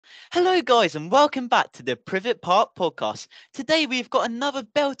Hello, guys, and welcome back to the Privett Park podcast. Today, we've got another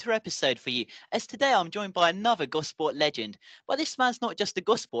belter episode for you, as today I'm joined by another Gosport legend. But this man's not just a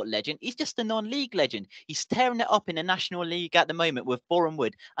Gosport legend, he's just a non-league legend. He's tearing it up in the National League at the moment with Boreham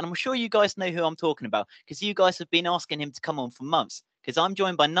Wood, and I'm sure you guys know who I'm talking about, because you guys have been asking him to come on for months, because I'm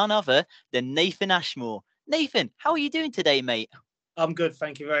joined by none other than Nathan Ashmore. Nathan, how are you doing today, mate? I'm good.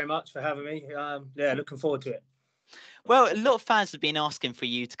 Thank you very much for having me. Looking forward to it. Well, a lot of fans have been asking for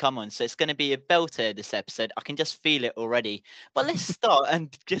you to come on, so it's going to be a belter this episode. I can just feel it already. But let's start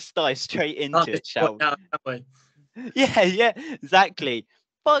and just dive straight Can't into it, shall disappoint now, can we? Yeah, exactly.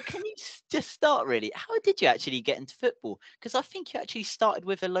 But can you just start really? How did you actually get into football? Because I think you actually started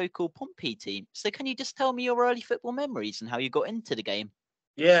with a local Pompey team. So can you just tell me your early football memories and how you got into the game?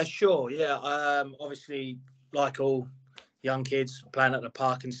 Yeah, sure. Yeah. Obviously, like all young kids, playing at the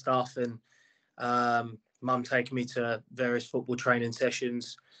park and stuff, and mum taking me to various football training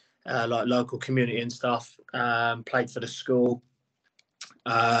sessions, like local community and stuff. Played for the school,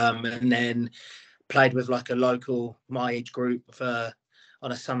 and then played with like a local my age group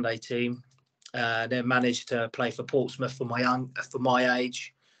on a Sunday team. Then managed to play for Portsmouth for my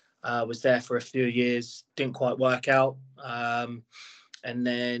age. Was there for a few years, didn't quite work out. And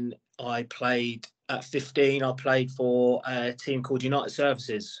then I played at 15. I played for a team called United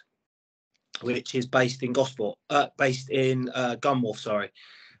Services, which is based in Gunwharf. Sorry,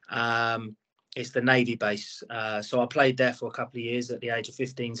 it's the Navy base. So I played there for a couple of years at the age of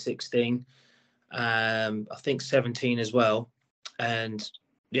 15, 16. I think 17 as well. And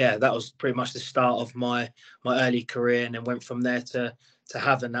yeah, that was pretty much the start of my early career, and then went from there to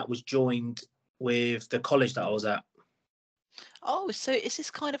Havant. That was joined with the college that I was at. Oh, so is this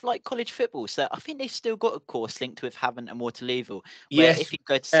kind of like college football? So I think they've still got a course linked with Havant and Waterlooville, where Yes, if you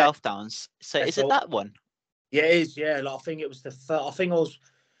go to yeah, South Downs, so is it so that one? yeah, it is. Yeah, like, I think it was the first.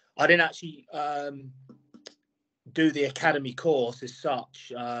 I didn't actually do the academy course as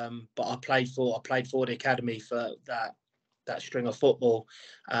such, but I played for the academy for that string of football.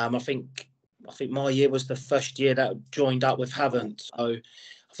 I think my year was the first year that joined up with Havant. So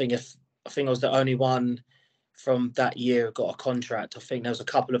I think I was the only one from that year who got a contract. I think there was a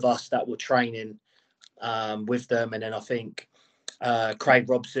couple of us that were training with them, and then I think Craig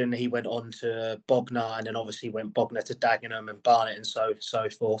Robson, he went on to Bognor, and then obviously went Bognor to Dagenham and Barnet and so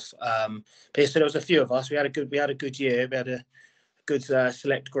forth. But yeah, so there was a few of us. We had a good year. We had a good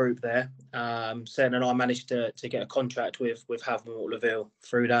select group there. Sen and I managed to get a contract with Havant Waterlooville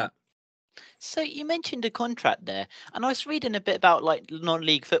through that. So you mentioned a contract there, and I was reading a bit about like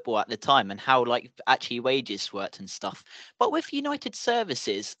non-league football at the time and how like actually wages worked and stuff. But with United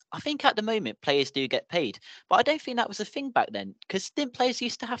Services, I think at the moment players do get paid, but I don't think that was a thing back then because didn't players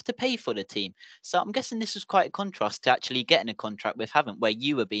used to have to pay for the team? So I'm guessing this was quite a contrast to actually getting a contract with Havant, where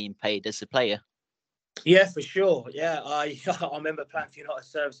you were being paid as a player. Yeah, for sure. Yeah, I remember playing for United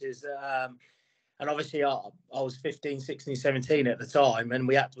Services. And obviously I was 15, 16, 17 at the time, and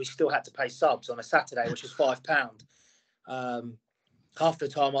we still had to pay subs on a Saturday, which was £5. Half the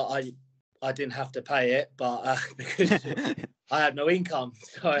time I didn't have to pay it, but because I had no income,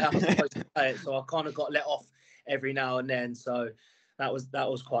 so I was supposed to pay it. So I kind of got let off every now and then. So that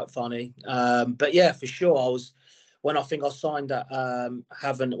was quite funny. But yeah, for sure, I think I signed at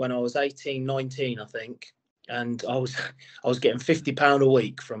Havant when I was 18, 19, I think. And I was getting £50 a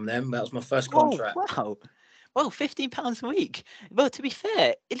week from them. That was my first Oh contract. wow! Well, £15 a week. Well, to be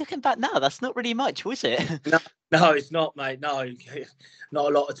fair, looking back now, that's not really much, was it? No, no, it's not, mate. No, not a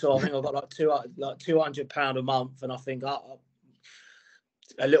lot at all. I think I got like £200 a month, and I think a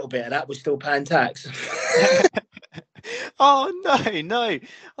little bit of that was still paying tax. Oh no.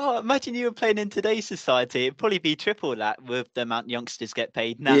 Oh, imagine you were playing in today's society. It'd probably be triple that with the amount youngsters get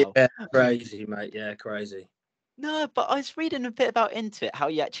paid now. Yeah, crazy, mate. Yeah, crazy. No, but I was reading a bit about into it, how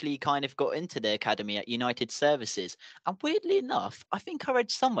you actually kind of got into the academy at United Services. And weirdly enough, I think I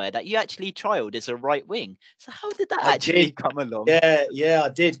read somewhere that you actually trialed as a right wing. So how did that I did. actually come along? Yeah, I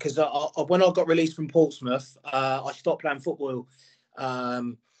did, because when I got released from Portsmouth, I stopped playing football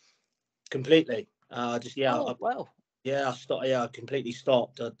completely. Just Oh, well. I stopped. Yeah, I completely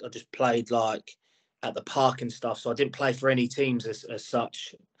stopped. I just played like at the park and stuff. So I didn't play for any teams as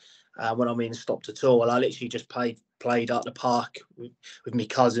such. When I mean stopped at all, I literally just played at the park with my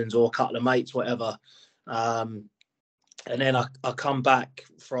cousins or a couple of mates, whatever. And then I come back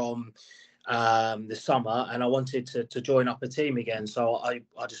from the summer, and I wanted to join up a team again. So I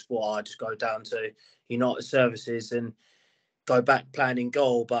just thought I'd just go down to United Services and go back playing in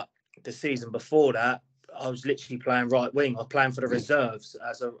goal. But the season before that, I was literally playing right wing. I was playing for the reserves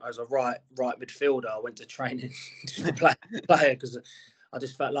as a right midfielder. I went to training just to play because I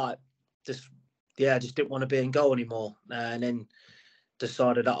just felt like I just didn't want to be in goal anymore, and then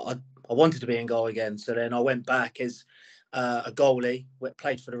decided that I wanted to be in goal again. So then I went back as a goalie,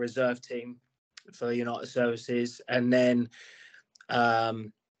 played for the reserve team for United Services, and then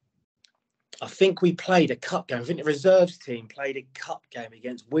I think we played a cup game. I think the reserves team played a cup game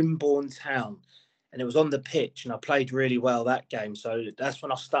against Wimborne Town, and it was on the pitch, and I played really well that game. So that's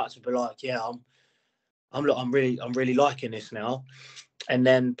when I started to be like, yeah, I'm really liking this now. And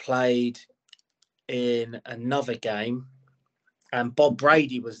then played in another game, and Bob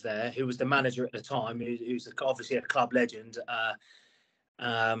Brady was there, who was the manager at the time, who's obviously a club legend.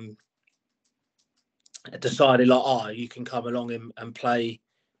 Decided like, you can come along and play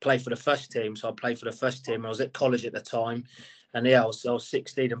for the first team. So I played for the first team. I was at college at the time, and I was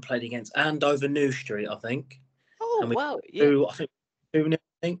 16 and played against Andover New Street, I think. Oh, And we wow. Yeah. 2-0, I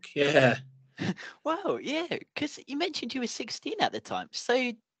think. Yeah. Wow. Yeah. Because you mentioned you were 16 at the time.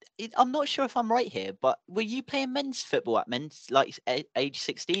 So I'm not sure if I'm right here, but were you playing men's football at age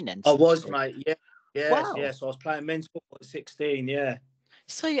 16 then? I was, mate. Yeah. Yes. Wow. Yes. So I was playing men's football at 16. Yeah.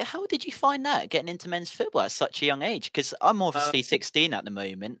 So how did you find that, getting into men's football at such a young age? Because I'm obviously 16 at the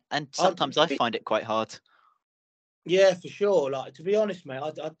moment, and sometimes I find it quite hard. Yeah, for sure. Like, to be honest, mate,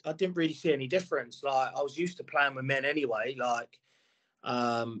 I didn't really see any difference. Like, I was used to playing with men anyway. Like,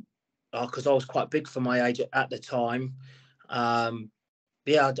 because I was quite big for my age at the time. I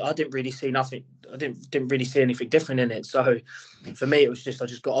didn't really see nothing. I didn't really see anything different in it. So, for me, it was just I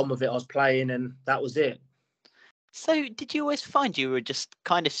just got on with it. I was playing, and that was it. So did you always find you were just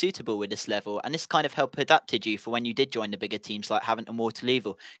kind of suitable with this level, and this kind of helped adapted you for when you did join the bigger teams like Havant and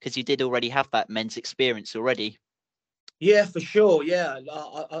Waterloo, because you did already have that men's experience already? Yeah, for sure. Yeah,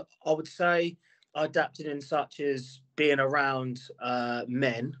 I would say I adapted in such as being around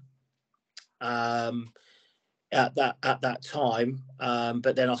men. At that time,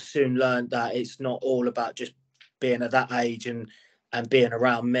 but then I soon learned that it's not all about just being at that age and being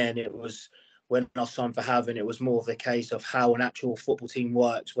around men. It was when I signed for Havant, it was more of the case of how an actual football team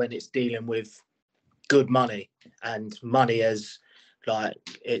works when it's dealing with good money, and money as like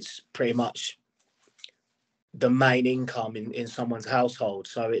it's pretty much the main income in someone's household.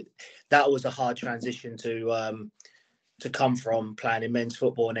 So that was a hard transition to come from playing in men's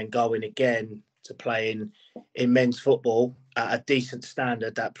football and then going again to playing in men's football at a decent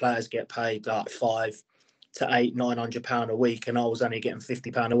standard that players get paid like £500 to £900 a week, and I was only getting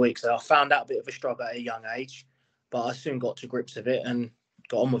 £50 a week. So I found that a bit of a struggle at a young age, but I soon got to grips with it and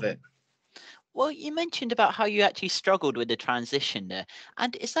got on with it. Well, you mentioned about how you actually struggled with the transition there.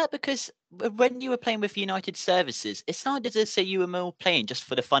 And is that because when you were playing with United Services, it sounded as though you were more playing just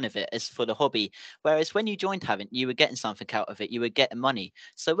for the fun of it, as for the hobby. Whereas when you joined Havant, you were getting something out of it, you were getting money.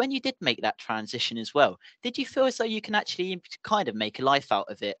 So when you did make that transition as well, did you feel as though you can actually kind of make a life out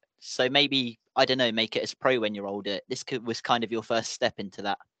of it? So maybe, I don't know, make it as pro when you're older. Was kind of your first step into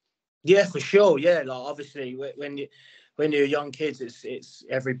that. Yeah, for sure. Yeah, like obviously when you're young kids, it's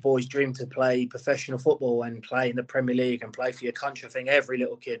every boy's dream to play professional football and play in the Premier League and play for your country. I think every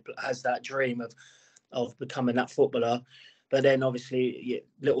little kid has that dream of becoming that footballer. But then obviously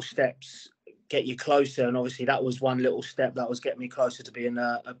little steps get you closer, and obviously that was one little step that was getting me closer to being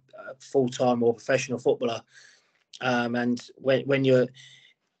a full-time or professional footballer. And when you're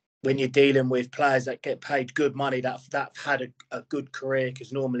dealing with players that get paid good money, that had a good career,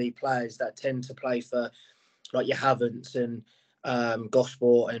 because normally players that tend to play for like your Havants and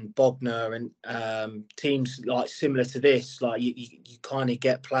Gosport and Bognor and teams like similar to this, like you kind of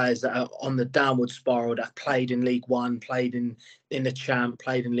get players that are on the downward spiral, that played in League One, played in the Champ,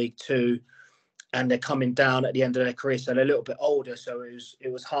 played in League Two, and they're coming down at the end of their career, so they're a little bit older. So it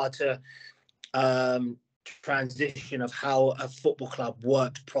was hard to transition of how a football club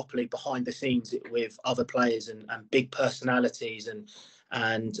worked properly behind the scenes with other players and big personalities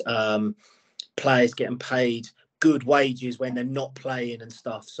and players getting paid good wages when they're not playing and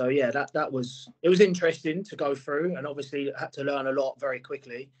stuff. So yeah, it was interesting to go through, and obviously had to learn a lot very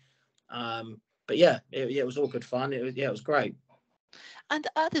quickly. But yeah, it was all good fun. It was great. And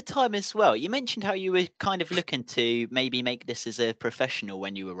at the time as well, you mentioned how you were kind of looking to maybe make this as a professional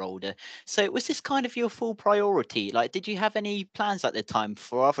when you were older. So was this kind of your full priority? Like, did you have any plans at the time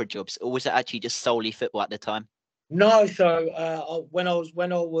for other jobs, or was it actually just solely football at the time? No, so when I was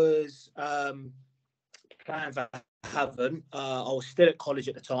playing for Havant, I was still at college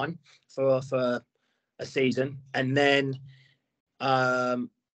at the time for a season, and then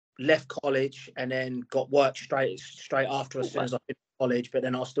left college and then got work straight after as soon as I finished college. But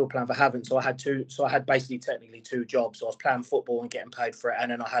then I was still playing for Havant, so I had basically technically two jobs. So I was playing football and getting paid for it,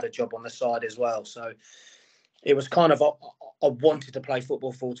 and then I had a job on the side as well. So it was kind of I wanted to play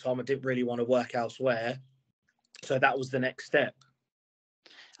football full time. I didn't really want to work elsewhere. So that was the next step.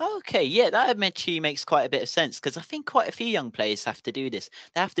 Okay, yeah, that actually makes quite a bit of sense because I think quite a few young players have to do this.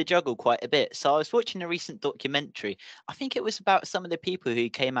 They have to juggle quite a bit. So I was watching a recent documentary. I think it was about some of the people who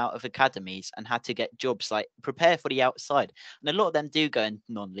came out of academies and had to get jobs like prepare for the outside. And a lot of them do go in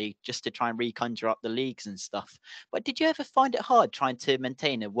non-league just to try and reconjure up the leagues and stuff. But did you ever find it hard trying to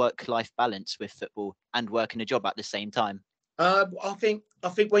maintain a work-life balance with football and working a job at the same time? I think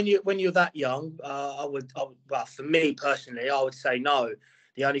when you're that young, well, for me personally, I would say no.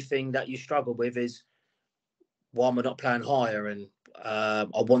 The only thing that you struggle with is, why am I not playing higher? And I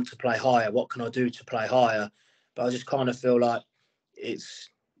want to play higher. What can I do to play higher? But I just kind of feel like it's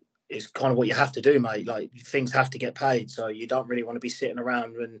kind of what you have to do, mate. Like, things have to get paid, so you don't really want to be sitting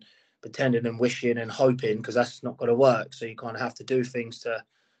around and pretending and wishing and hoping, because that's not going to work. So you kind of have to do things to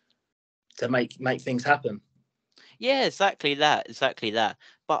make things happen. Yeah, exactly that. Exactly that.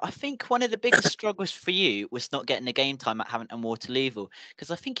 But I think one of the biggest struggles for you was not getting the game time at Hampton Waterlooville, because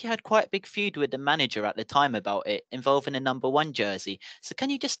I think you had quite a big feud with the manager at the time about it, involving a number one jersey. So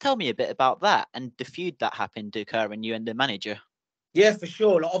can you just tell me a bit about that and the feud that happened occurring you and the manager? Yeah, for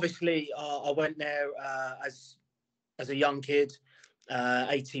sure. Like, obviously, I went there as a young kid,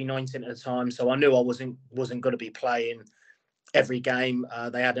 18, 19 at the time. So I knew I wasn't going to be playing every game.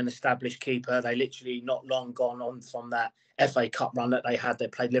 They had an established keeper. They literally not long gone on from that FA Cup run that they had. They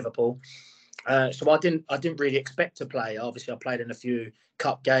played Liverpool. So I didn't really expect to play. Obviously, I played in a few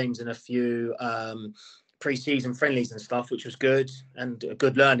cup games and a few pre-season friendlies and stuff, which was good and a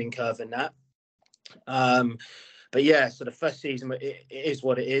good learning curve in that. But yeah, so the first season, it is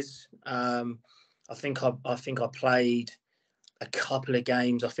what it is. I think I played a couple of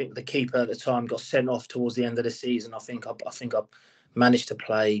games. I think the keeper at the time got sent off towards the end of the season. I think I managed to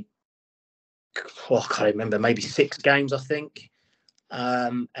play, I can't remember, maybe 6 games, I think.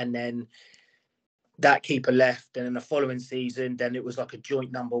 And then that keeper left, and in the following season, then it was like a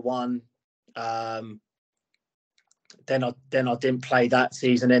joint number one. Then I didn't play that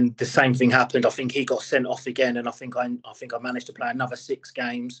season, and the same thing happened. I think he got sent off again, and I think I managed to play another 6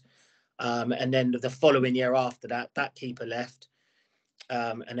 games. And then the following year after that, that keeper left.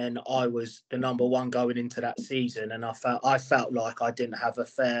 And then I was the number one going into that season, and I felt like I didn't have a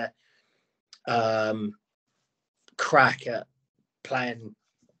fair crack at playing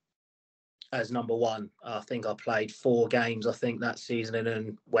as number one. I think I played 4 games, I think, that season, and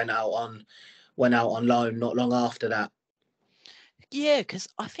then went out on loan not long after that. Yeah, because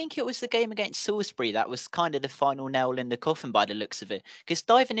I think it was the game against Salisbury that was kind of the final nail in the coffin by the looks of it. Because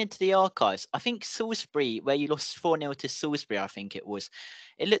diving into the archives, I think Salisbury, where you lost 4-0 to Salisbury, I think it was,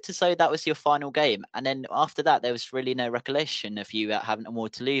 it looked as though that was your final game. And then after that, there was really no recollection of you at Hampton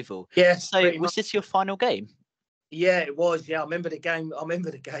Waterlooville. Yes, So pretty much. was this your final game? Yeah, it was. Yeah, I remember the game.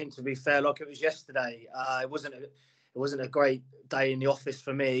 To be fair, like it was yesterday. It wasn't a great day in the office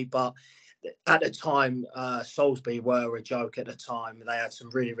for me, but at the time, Salisbury were a joke. At the time, they had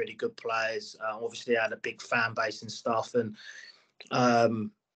some really, really good players. Obviously, they had a big fan base and stuff, and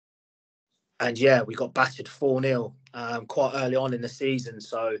yeah, we got battered 4-0 quite early on in the season.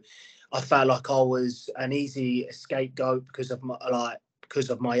 So I felt like I was an easy scapegoat because of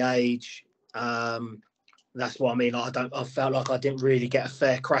my age. That's what I mean. I felt like I didn't really get a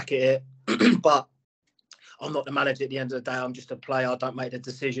fair crack at it, but I'm not the manager at the end of the day. I'm just a player. I don't make the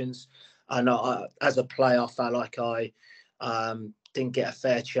decisions. And as a player, I felt like I didn't get a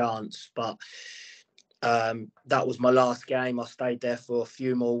fair chance. But that was my last game. I stayed there for a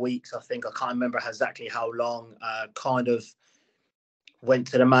few more weeks. I think I can't remember exactly how long. Kind of went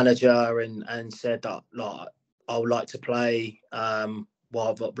to the manager and said that, like, I would like to play. Why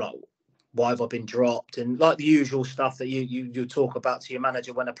have I been dropped? And like the usual stuff that you talk about to your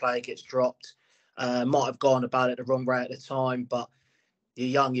manager when a player gets dropped. Might have gone about it the wrong way at the time, but you're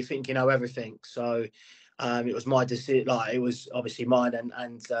young, you think you know everything. So it was my decision. Like, it was obviously mine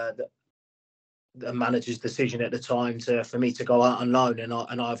and the manager's decision at the time for me to go out on loan. And I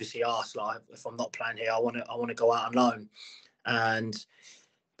obviously asked, like, if I'm not playing here, I want to go out on loan. And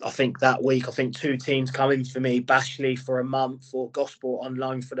I think that week, 2 teams come in for me, Bashley for a month or Gosport on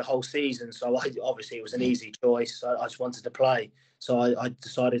loan for the whole season. So obviously it was an easy choice. I just wanted to play. So I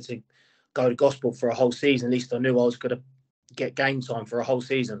decided to go to Gosport for a whole season. At least I knew I was going to get game time for a whole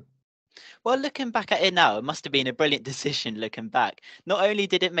season. Well, looking back at it now, it must have been a brilliant decision looking back. Not only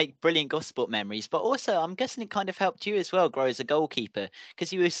did it make brilliant Gosport memories, but also I'm guessing it kind of helped you as well grow as a goalkeeper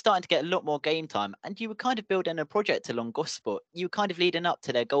because you were starting to get a lot more game time and you were kind of building a project along Gosport. You were kind of leading up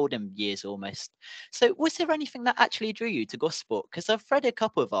to their golden years almost. So, was there anything that actually drew you to Gosport? Because I've read a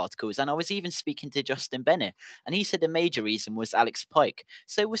couple of articles and I was even speaking to Justin Bennett and he said the major reason was Alex Pike.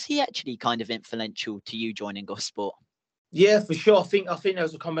 So, was he actually kind of influential to you joining Gosport? Yeah, for sure. I think there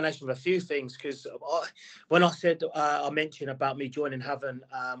was a combination of a few things because when I mentioned about me joining Havant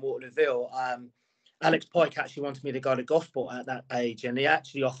Waterlooville, Alex Pike actually wanted me to go to Gosport at that age, and he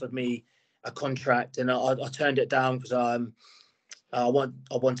actually offered me a contract, and I turned it down because I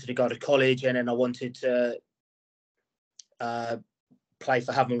wanted to go to college, and then I wanted to play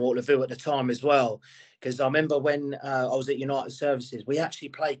for Havant Waterlooville at the time as well. Because I remember when I was at United Services, we actually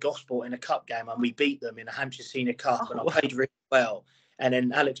played Gosport in a cup game and we beat them in a Hampshire Senior Cup, and I Oh, played really well. And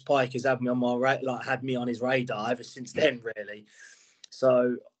then Alex Pike has had me on had me on his radar ever since then, really.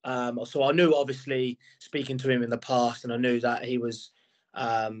 So, so I knew, obviously, speaking to him in the past, and I knew that he was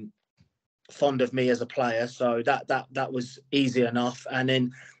fond of me as a player. So that was easy enough. And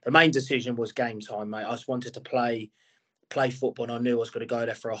then the main decision was game time, mate. I just wanted to play football, and I knew I was going to go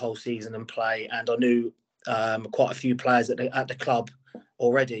there for a whole season and play. And I knew quite a few players at the club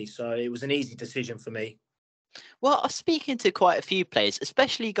already, so it was an easy decision for me. well, I'm speaking to quite a few players,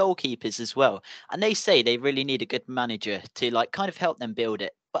 especially goalkeepers as well, and they say they really need a good manager to like kind of help them build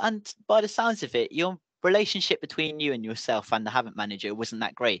it. But and by the sounds of it, your relationship between you and yourself and the Haven't manager wasn't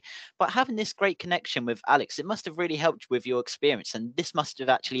that great. But having this great connection with Alex, it must have really helped with your experience, and this must have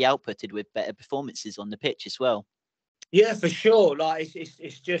actually outputted with better performances on the pitch as well. Yeah, for sure. Like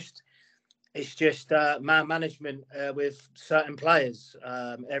it's just man management with certain players.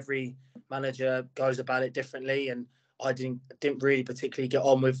 Every manager goes about it differently, and I didn't really particularly get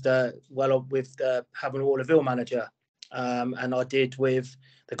on with the Havant Waterlooville manager, and I did with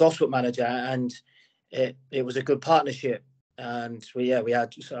the Gosport manager, and it was a good partnership. And I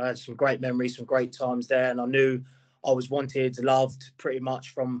had some great memories, some great times there, and I knew I was wanted, loved pretty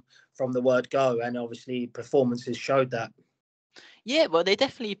much from the word go, and obviously performances showed that. Yeah, well, they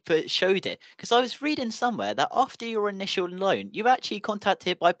definitely showed it because I was reading somewhere that after your initial loan, you were actually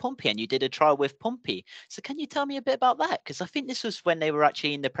contacted by Pompey and you did a trial with Pompey. So, can you tell me a bit about that? Because I think this was when they were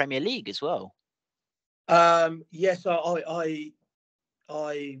actually in the Premier League as well. Yes, I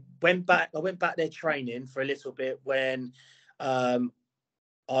went back. I went back there training for a little bit when I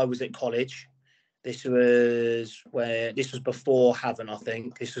was at college. This was before Havant, I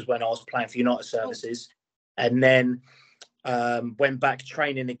think. This was when I was playing for United Services, and then went back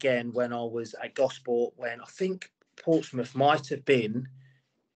training again when I was at Gosport. When I think Portsmouth might have been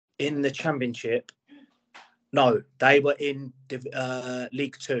in the Championship. No, they were in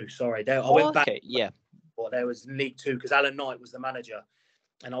League Two. Sorry, I Oh, went back. okay, yeah. But there was League Two because Alan Knight was the manager,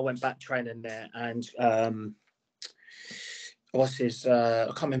 and I went back training there. And what's his? I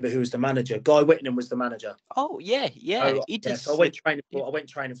can't remember who was the manager. Guy Whittingham was the manager. Oh, yeah, yeah. So, He yeah, so I just went training for. I went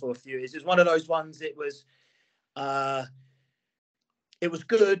training for a few years. It was one of those ones. It was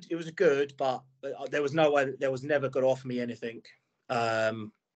good. It was good, but there was no way. There was never going to offer me anything.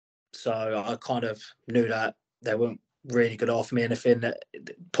 So I kind of knew that they weren't really going to offer me anything.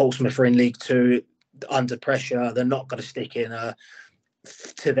 Portsmouth are in League Two, under pressure. They're not going to stick in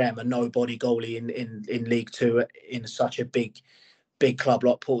to them a nobody goalie in League Two in such a big club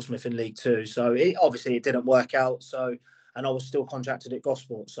like Portsmouth in League Two. So obviously it didn't work out. So, and I was still contracted at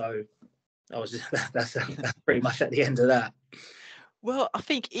Gosport. So I was that's pretty much at the end of that. well, I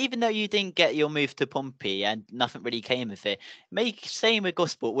think even though you didn't get your move to Pompey and nothing really came of it, staying with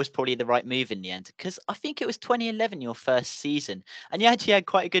Gosport was probably the right move in the end because I think it was 2011 your first season, and you actually had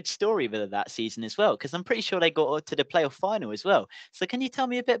quite a good story with that season as well because I'm pretty sure they got to the playoff final as well. So can you tell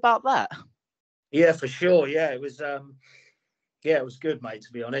me a bit about that? Yeah, for sure. Yeah, it was. It was good, mate.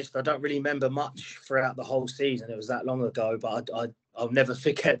 To be honest, I don't really remember much throughout the whole season. It was that long ago, but I'll never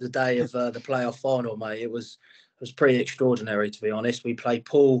forget the day of the playoff final, mate. It was pretty extraordinary, to be honest. We played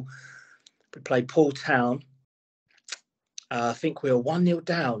Poole Town. I think we were 1-0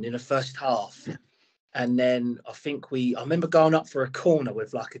 down in the first half. And then I remember going up for a corner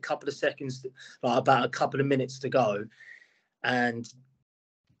with like a couple of seconds, like about a couple of minutes to go. And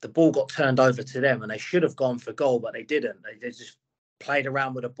the ball got turned over to them and they should have gone for goal, but they didn't. They just played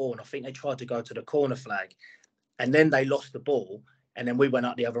around with the ball. And I think they tried to go to the corner flag. And then they lost the ball. And then we went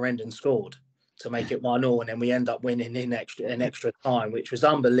up the other end and scored to make it 1-0. And then we end up winning in extra time, which was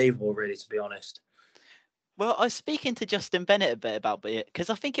unbelievable, really, to be honest. Well, I was speaking to Justin Bennett a bit about it because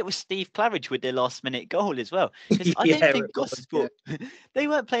I think it was Steve Claridge with the last minute goal as well. Because I don't Yeah, think it was. Yeah. Gosport they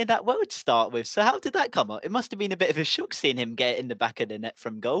weren't playing that well to start with. So how did that come up? It must have been a bit of a shock seeing him get in the back of the net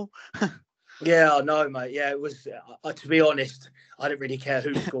from goal. Yeah, I know, mate. Yeah, it was. To be honest, I didn't really care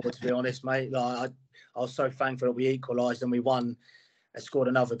who scored. To be honest, mate, like I was so thankful that we equalised and we won and scored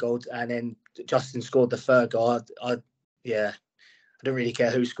another goal, and then Justin scored the third goal. Yeah, I didn't really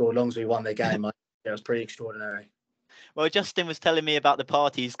care who scored, as long as we won the game. Mate. Yeah, it was pretty extraordinary. Well, Justin was telling me about the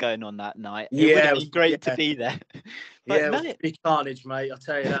parties going on that night. It would Yeah, have it was. been great to Yeah, be there. But yeah, it no, was pretty carnage, mate. I'll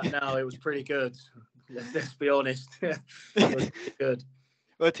tell you that now. It was pretty good. Let's be honest. It was pretty good.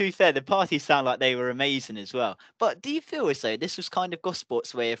 well, to be fair, the parties sound like they were amazing as well. But do you feel as though this was kind of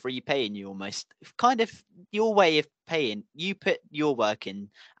Gosport's way of repaying you almost? Kind of your way of paying. You put your work in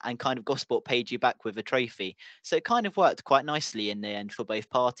and kind of Gosport paid you back with a trophy. So it kind of worked quite nicely in the end for both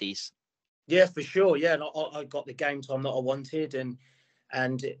parties. Yeah, for sure. Yeah, and I got the game time that I wanted,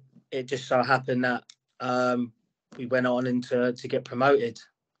 and it just so happened that we went on into to get promoted.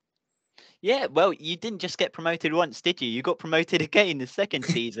 Yeah, well, you didn't just get promoted once, did you? You got promoted again the second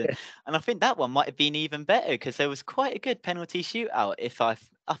season, and I think that one might have been even better because there was quite a good penalty shootout.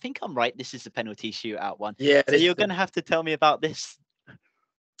 I think I'm right, this is the penalty shootout one. Yeah, So you're going to have to tell me about this.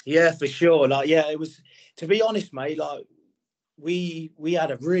 yeah, for sure. Like, yeah, it was. To be honest, mate, like we had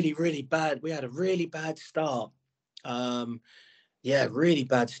a really bad start. Yeah, really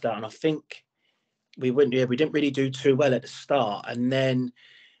bad start, and I think we didn't really do too well at the start, and then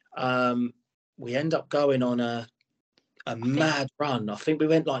we end up going on a I think mad run. I think we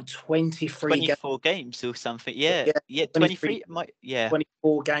went like 23 games. 24 games or something. Yeah, Yeah, yeah, 23, 23. Yeah.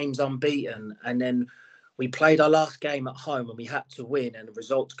 24 games unbeaten, and then we played our last game at home and we had to win and the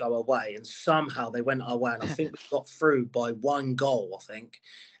results go away, and somehow they went our way, and I think we got through by one goal, I think,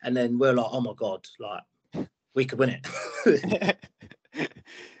 and then we're like, oh my god, like we could win it.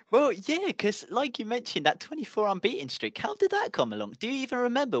 Well, yeah, because like you mentioned, that 24 unbeaten streak, how did that come along? Do you even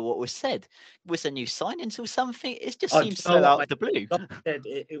remember what was said? Was there new signings or something? It just I, you seems know so what, out mate? of the blue. Like I said,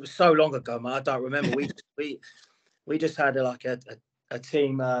 it was so long ago, man. I don't remember. We just had a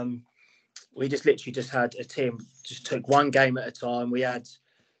team. We just literally just had a team. Just took one game at a time. We had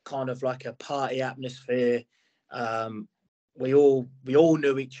kind of like a party atmosphere. Um, we all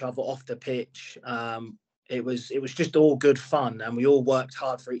knew each other off the pitch. It was just all good fun, and we all worked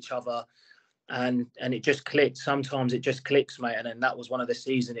hard for each other, and it just clicked. Sometimes it just clicks, mate. And then that was one of the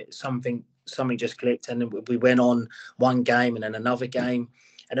season. Something just clicked, and then we went on one game and then another game,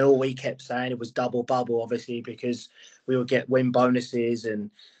 and all we kept saying it was double bubble, obviously, because we would get win bonuses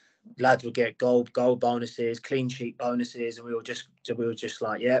and lads would get goal bonuses, clean sheet bonuses, and we were just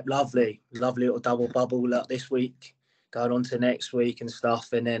like, yeah, lovely little double bubble like this week, going on to next week and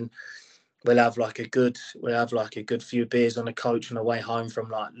stuff, and then we'll have like a good few beers on the coach on the way home from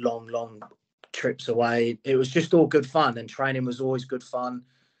like long trips away. It was just all good fun, and training was always good fun.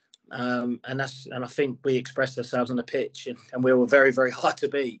 And I think we expressed ourselves on the pitch, and we were very, very hard to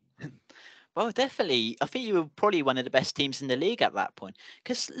beat. Well, definitely. I think you were probably one of the best teams in the league at that point.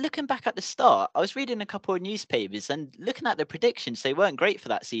 Because looking back at the start, I was reading a couple of newspapers and looking at the predictions, they weren't great for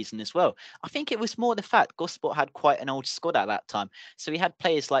that season as well. I think it was more the fact Gosport had quite an old squad at that time. So we had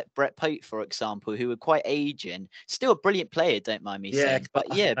players like Brett Pope, for example, who were quite aging. Still a brilliant player, don't mind me Yeah, saying.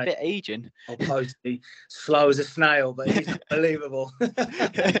 But yeah, a bit aging. Posty, slow as a snail, but he's unbelievable.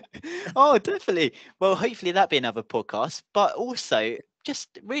 Oh, definitely. Well, hopefully that be another podcast. But also,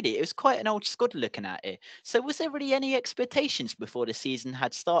 just really, it was quite an old squad looking at it. So, was there really any expectations before the season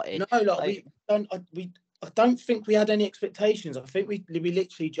had started? No, like Like, I don't think we had any expectations. I think we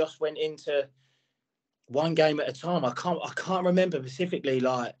literally just went into one game at a time. I can't remember specifically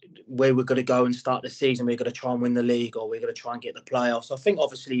like where we're going to go and start the season. We're going to try and win the league, or we're going to try and get the playoffs. I think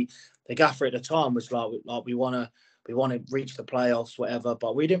obviously the gaffer at the time was like we want to reach the playoffs, whatever.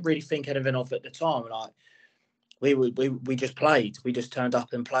 But we didn't really think anything of it at the time. Like we just played. We just turned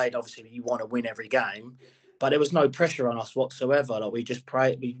up and played. Obviously, you want to win every game, but there was no pressure on us whatsoever. Like we just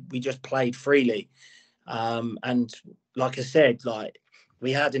played freely. And like I said, like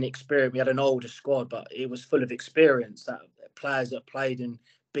we had an older squad, but it was full of experience. That players that played in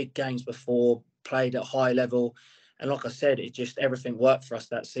big games before, played at high level. And like I said, it just everything worked for us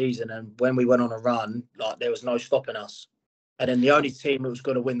that season. And when we went on a run, like there was no stopping us. And then the only team that was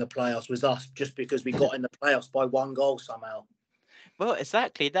going to win the playoffs was us, just because we got in the playoffs by one goal somehow. well,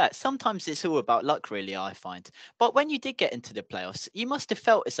 exactly that. Sometimes it's all about luck, really, I find. But when you did get into the playoffs, you must have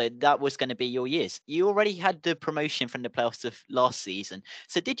felt as though that was going to be your years. You already had the promotion from the playoffs of last season.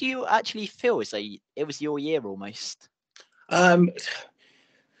 So, did you actually feel as though it was your year almost? Um,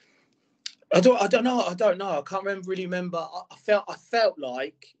 I don't know. I can't really remember. I felt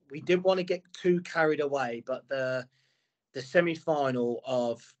like we didn't want to get too carried away, but the semi-final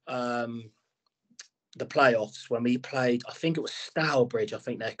of the playoffs when we played, I think it was Stourbridge. I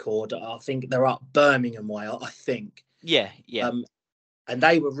think they're called. I think they're up Birmingham way. I think. Yeah. And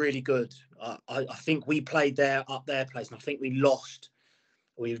they were really good. I think we played up their place, and I think we lost.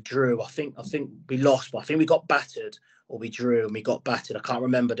 We drew. I think we lost, but I think we got battered, or we drew and we got battered. I can't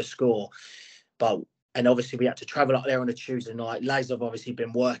remember the score, and obviously we had to travel up there on a Tuesday night. Lads have obviously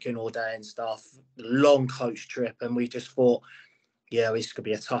been working all day and stuff. Long coach trip, and we just thought, yeah, this could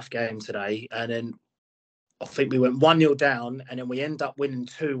be a tough game today. And then I think we went 1-0 down, and then we end up winning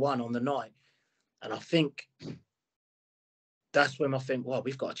 2-1 on the night. And I think that's when I think, well,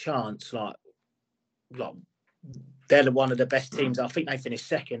 we've got a chance. Like they're one of the best teams. I think they finished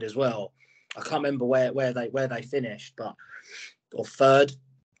second as well. I can't remember where they finished, or third.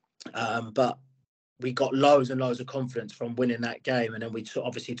 But we got loads and loads of confidence from winning that game, and then we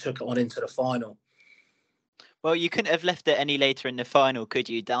obviously took it on into the final. Well, you couldn't have left it any later in the final, could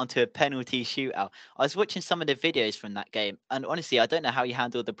you? Down to a penalty shootout. I was watching some of the videos from that game, and honestly, I don't know how you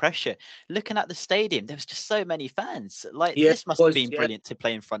handled the pressure. Looking at the stadium, there was just so many fans. Like, this must have been brilliant to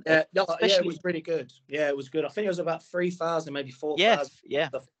play in front of. Yeah, it was really good. Yeah, it was good. I think it was about 3,000, maybe 4,000. Yeah.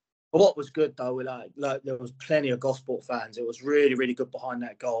 But what was good though, like there was plenty of Gosport fans. It was really, really good behind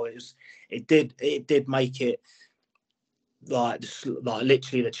that goal. It did make it like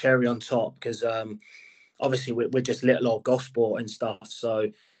literally the cherry on top, because obviously we're just little old Gosport and stuff.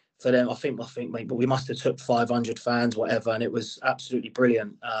 So for them, I think we must have took 500 fans, whatever, and it was absolutely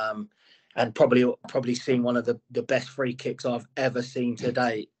brilliant. And probably seen one of the best free kicks I've ever seen to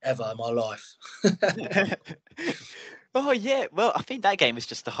date, ever in my life. Oh yeah, well, I think that game was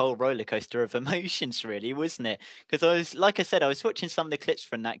just a whole roller coaster of emotions, really, wasn't it? Because like I said, I was watching some of the clips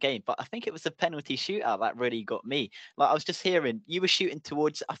from that game, but I think it was the penalty shootout that really got me. Like, I was just hearing you were shooting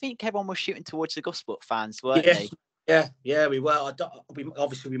towards. I think everyone was shooting towards the Gosport fans, weren't they? Yeah, we were.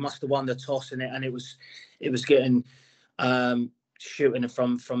 We must have won the toss in it, and it was getting shooting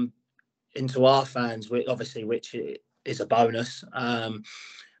from into our fans, which is a bonus. But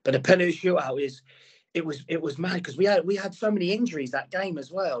the penalty shootout it was mad, because we had so many injuries that game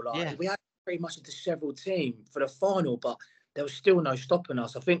as well. Like, we had pretty much a disheveled team for the final, but there was still no stopping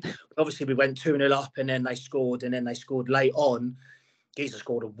us. I think obviously we went 2-0 up, and then they scored, late on. Geezer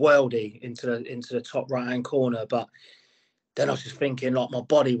scored a worldie into the top right hand corner. But then I was just thinking, like,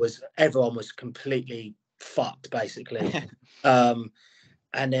 everyone was completely fucked basically. And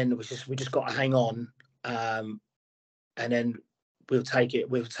then we just got to hang on, and then we'll take it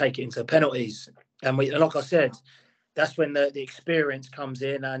into penalties. And like I said, that's when the experience comes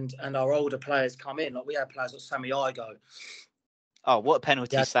in, and our older players come in. Like, we had players like Sammy Igo. Oh, what a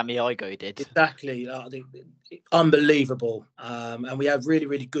penalty Sammy Igo did! Exactly, unbelievable. And we had really,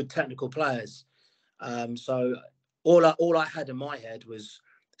 really good technical players. So all I had in my head was,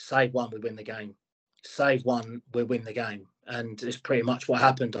 save one, we win the game. Save one, we win the game. And it's pretty much what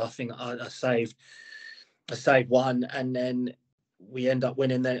happened. I think I saved one, and then we end up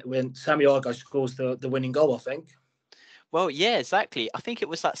winning when Sammy Igo scores the winning goal, I think. Well, yeah, exactly. I think it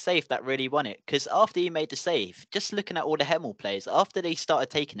was that save that really won it, because after he made the save, just looking at all the Hemel players, after they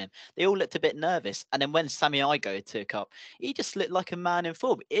started taking him, they all looked a bit nervous. And then when Sammy Igo took up, he just looked like a man in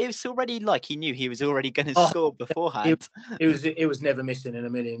form. It was already like he knew he was already going to score beforehand. It was never missing in a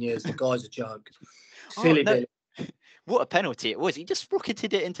million years. The guy's a joke. Silly Billy. What a penalty it was. He just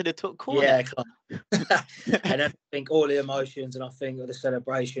rocketed it into the top corner. Yeah. And I think all the emotions, and I think the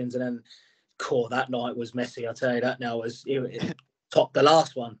celebrations, and then that night was messy. I tell you that now, it topped the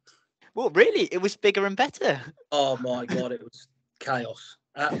last one. Well, really, it was bigger and better. Oh my God, it was chaos.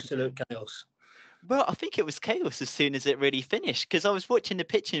 Absolute chaos. Well, I think it was chaos as soon as it really finished, because I was watching the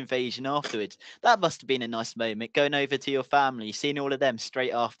pitch invasion afterwards. That must have been a nice moment, going over to your family, seeing all of them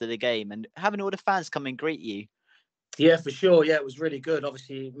straight after the game, and having all the fans come and greet you. Yeah, for sure. Yeah, it was really good.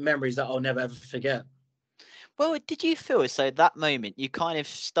 Obviously, memories that I'll never ever forget. Well, did you feel as though that moment you kind of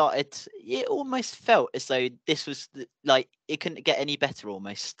started, it almost felt as though this was like, it couldn't get any better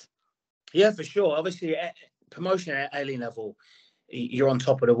almost? Yeah, for sure. Obviously, promotion at A level, you're on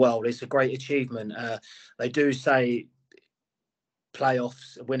top of the world. It's a great achievement. They do say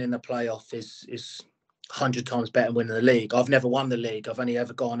winning the playoff is 100 times better than winning the league. I've never won the league. I've only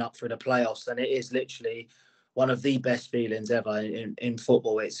ever gone up through the playoffs, and it is literally one of the best feelings ever in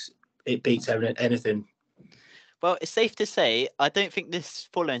football. It beats anything. Well, it's safe to say, I don't think this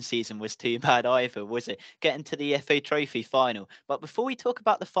following season was too bad either, was it? Getting to the FA Trophy final. But before we talk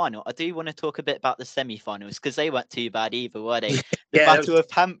about the final, I do want to talk a bit about the semi-finals because they weren't too bad either, were they? The Yeah, Battle of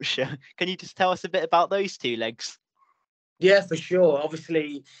Hampshire. Can you just tell us a bit about those two legs? yeah, for sure.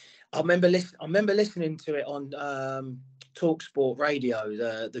 Obviously, I remember listening to it on Talksport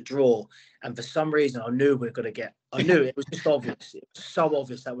Radio, the draw, and for some reason, I knew we were going to get. I knew it was just obvious. It was so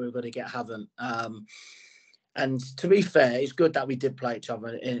obvious that we were going to get Havant. And to be fair, it's good that we did play each other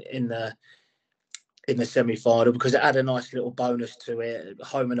in the semi-final because it had a nice little bonus to it.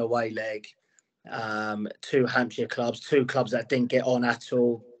 Home and away leg. Two Hampshire clubs, two clubs that didn't get on at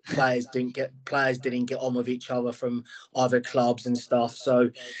all. Players didn't get on with each other from other clubs and stuff.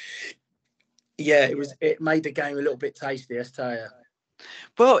 So yeah, it made the game a little bit tasty, I tell you.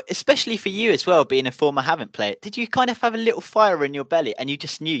 Well, especially for you as well, being a former Havant player, did you kind of have a little fire in your belly and you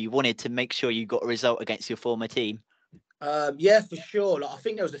just knew you wanted to make sure you got a result against your former team? Yeah, for sure. Like, I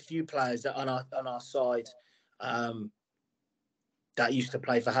think there was a few players that on our side that used to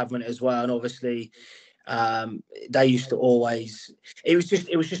play for Havant as well, and obviously they used to always. It was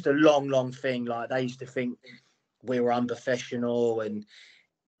just a long thing. Like they used to think we were unprofessional and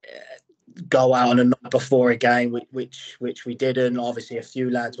go out on a night before a game, which we didn't. Obviously, a few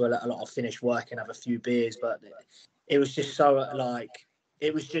lads were a lot of finish work and have a few beers, but it was just so like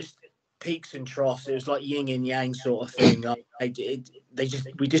it was just peaks and troughs. It was like yin and yang sort of thing. Like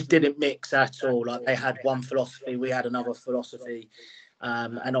we just didn't mix at all. Like they had one philosophy, we had another philosophy,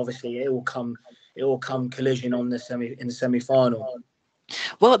 and obviously it all come collision on the semi final.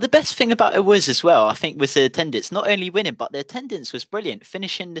 Well, the best thing about it was as well, I think, was the attendance. Not only winning, but the attendance was brilliant.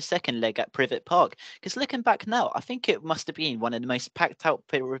 Finishing the second leg at Privett Park. Because looking back now, I think it must have been one of the most packed out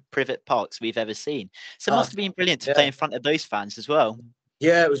Privett Parks we've ever seen. So it must have been brilliant to play in front of those fans as well.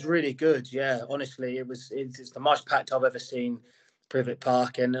 Yeah, it was really good. Yeah, honestly, it's the most packed I've ever seen Privett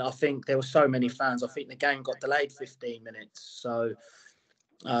Park, and I think there were so many fans. I think the game got delayed 15 minutes. So,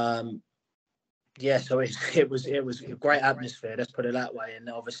 yeah, so it was a great atmosphere. Let's put it that way. And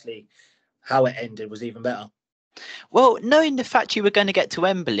obviously, how it ended was even better. Well, knowing the fact you were going to get to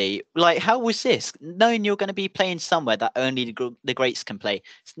Wembley, like, how was this? Knowing you're going to be playing somewhere that only the greats can play.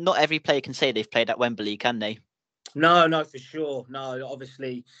 Not every player can say they've played at Wembley, can they? No, for sure. No,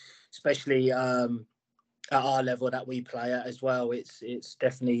 obviously, especially at our level that we play at as well, it's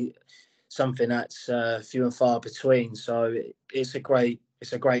definitely something that's few and far between. So it's a great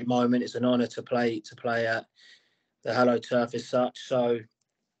moment. It's an honour to play at the Hello Turf as such. So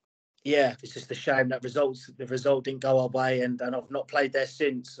yeah, it's just a shame that the result didn't go our way, and I've not played there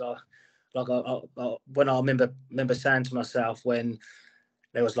since. When I remember saying to myself when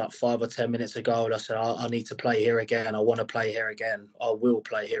there was like 5 or 10 minutes ago, and I said, I need to play here again. I want to play here again. I will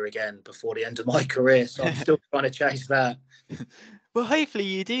play here again before the end of my career. So I'm still trying to chase that. Well, hopefully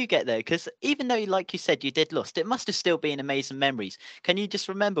you do get there, because even though, like you said, you did lost, it must have still been amazing memories. Can you just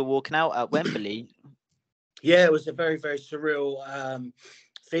remember walking out at Wembley? Yeah, it was a very, very surreal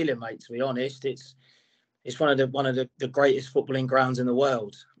feeling, mate. To be honest, it's one of the greatest footballing grounds in the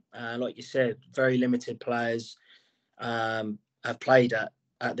world. Like you said, very limited players have played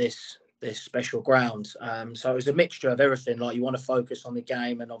at this special ground. So it was a mixture of everything. Like you want to focus on the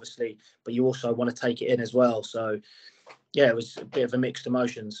game, and obviously, but you also want to take it in as well. So yeah, it was a bit of a mixed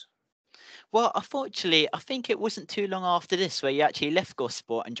emotions. Well, unfortunately, I think it wasn't too long after this where you actually left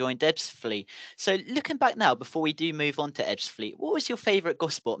Gosport and joined Ebbsfleet. So looking back now, before we do move on to Ebbsfleet, what was your favourite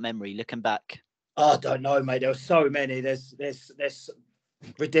Gosport memory looking back? Oh, I don't know, mate. There were so many. There's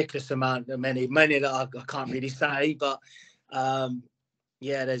ridiculous amount of many that I can't really say, but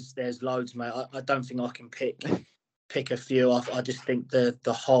yeah, there's loads, mate. I don't think I can pick a few. I just think the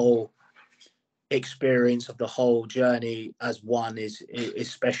whole experience of the whole journey as one is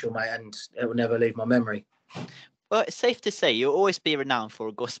special, mate, and it will never leave my memory. Well, it's safe to say you'll always be renowned for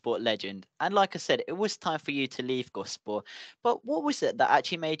a Gosport legend. And like I said, it was time for you to leave Gosport. But what was it that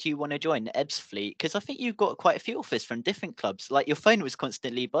actually made you want to join the Ebbsfleet? Because I think you've got quite a few offers from different clubs. Like your phone was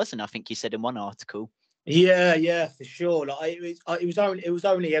constantly buzzing, I think you said in one article. Yeah, for sure. Like it was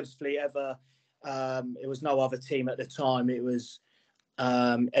only Ebbsfleet ever. It was no other team at the time. It was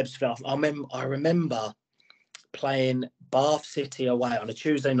Ebbsfleet. I remember playing Bath City away on a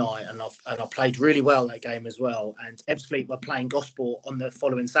Tuesday night, and I played really well that game as well. And Ebbsfleet were playing Gosport on the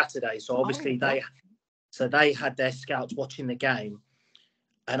following Saturday, so obviously they had their scouts watching the game,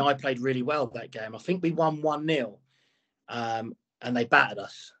 and I played really well that game. I think we won 1-0, and they battered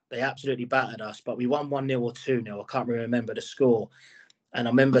us. They absolutely battered us, but we won 1-0 or 2-0. I can't really remember the score. And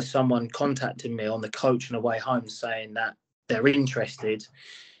I remember someone contacting me on the coach on the way home saying that they're interested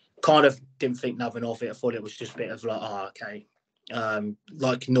kind of didn't think nothing of it. I thought it was just a bit of like, oh, okay,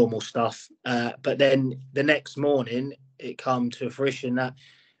 like normal stuff. But then the next morning, it come to fruition that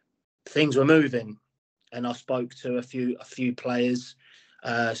things were moving, and I spoke to a few players,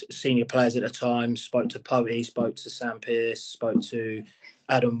 senior players at the time. Spoke to Potty, spoke to Sam Pearce, spoke to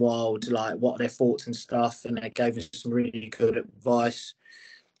Adam Wild, like what their thoughts and stuff, and they gave us some really good advice,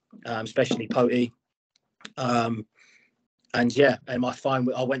 especially Potty. And yeah, and my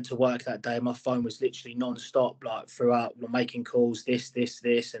phone, I went to work that day, my phone was literally non-stop, like throughout, making calls, this,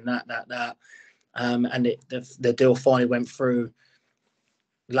 and that. And the deal finally went through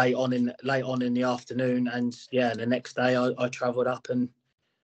late on in the afternoon. And yeah, the next day I travelled up and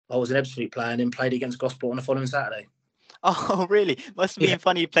I was an Ebbsfleet player and then played against Gosport on the following Saturday. Oh, really? Must have been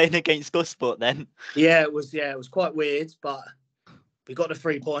funny playing against Gosport then. Yeah, it was quite weird, but we got the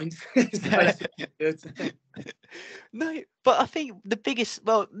 3 points. So that's good. No, but I think the biggest,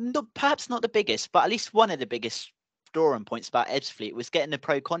 well, perhaps not the biggest, but at least one of the biggest drawing points about Ebbsfleet was getting the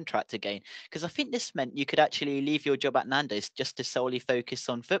pro contract again, because I think this meant you could actually leave your job at Nando's just to solely focus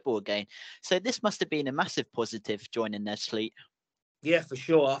on football again. So this must have been a massive positive joining Ebbsfleet. Yeah, for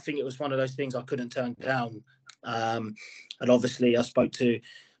sure. I think it was one of those things I couldn't turn down. And obviously I spoke to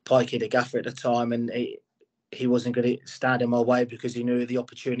Pikey, the gaffer at the time, and he wasn't going to stand in my way because he knew the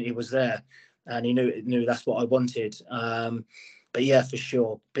opportunity was there, and he knew that's what I wanted. But yeah, for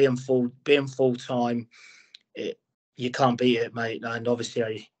sure, being full time, you can't beat it, mate. And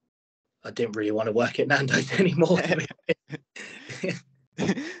obviously, I didn't really want to work at Nando's anymore.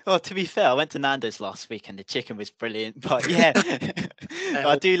 Well, to be fair, I went to Nando's last week and the chicken was brilliant. But yeah,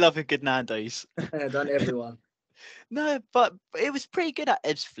 I do love a good Nando's. Don't everyone? No, but it was pretty good at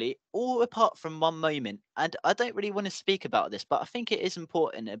Ebbsfleet, all apart from one moment. And I don't really want to speak about this, but I think it is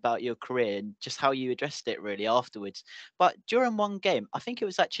important about your career and just how you addressed it really afterwards. But during one game, I think it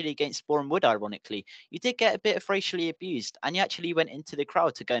was actually against Boreham Wood, ironically, you did get a bit of racially abused and you actually went into the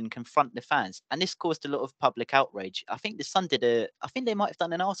crowd to go and confront the fans. And this caused a lot of public outrage. I think the Sun I think they might have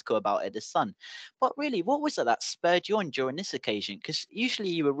done an article about it, the Sun. But really, what was it that spurred you on during this occasion? Because usually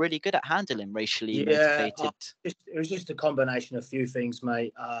you were really good at handling racially motivated. It was just a combination of a few things,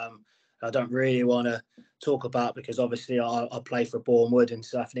 mate. I don't really want to talk about because obviously I play for Boreham Wood and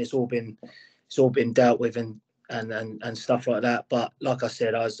stuff, and it's all been dealt with and stuff like that. But like I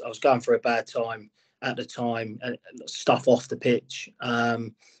said, I was going through a bad time at the time, and stuff off the pitch,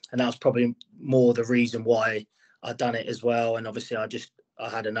 and that was probably more the reason why I done it as well. And obviously, I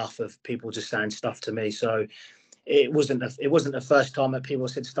had enough of people just saying stuff to me, so. It wasn't the first time that people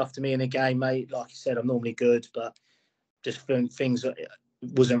said stuff to me in a game, mate. Like you said, I'm normally good, but just things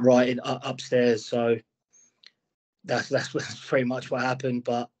wasn't right upstairs. So that's pretty much what happened.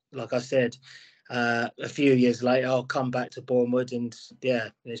 But like I said, a few years later, I'll come back to Boreham Wood, and yeah,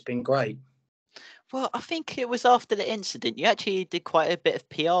 it's been great. Well, I think it was after the incident. You actually did quite a bit of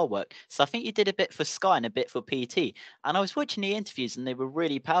PR work. So I think you did a bit for Sky and a bit for PT. And I was watching the interviews and they were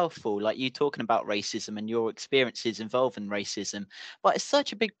really powerful, like you talking about racism and your experiences involving racism. But it's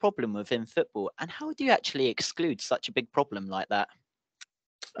such a big problem within football. And how do you actually exclude such a big problem like that?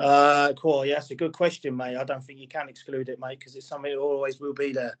 Cool. Yeah, that's a good question, mate. I don't think you can exclude it, mate, because it's something that always will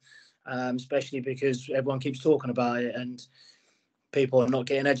be there, especially because everyone keeps talking about it and people are not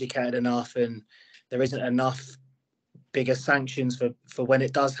getting educated enough, and there isn't enough bigger sanctions for when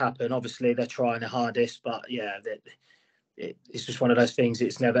it does happen. Obviously, they're trying their hardest, but yeah, it's just one of those things.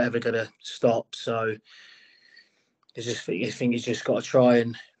 It's never ever going to stop. So I think you just got to try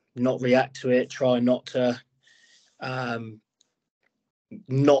and not react to it. Try not to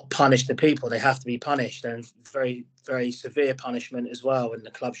not punish the people. They have to be punished, and very, very severe punishment as well. And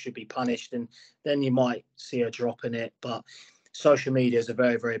the club should be punished, and then you might see a drop in it. But social media is a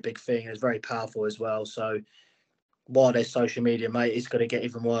very, very big thing. It's very powerful as well. So while there's social media, mate, it's going to get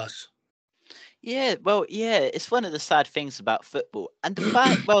even worse. Yeah, well, yeah, it's one of the sad things about football. And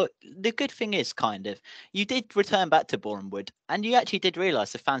the good thing is you did return back to Boreham Wood and you actually did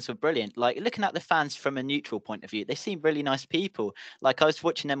realise the fans were brilliant. Like looking at the fans from a neutral point of view, they seem really nice people. Like I was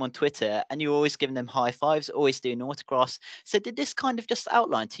watching them on Twitter and you were always giving them high fives, always doing autographs. So did this kind of just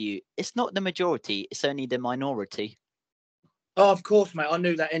outline to you? It's not the majority, it's only the minority. Oh, of course, mate. I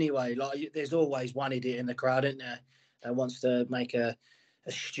knew that anyway. Like, there's always one idiot in the crowd, isn't there, that wants to make a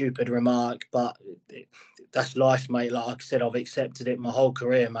stupid remark, but that's life, mate. Like I said, I've accepted it my whole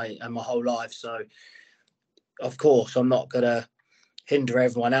career, mate, and my whole life. So, of course, I'm not going to hinder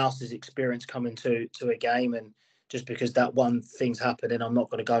everyone else's experience coming to a game. And just because that one thing's happening, I'm not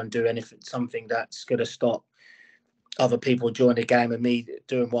going to go and do something that's going to stop other people joining the game and me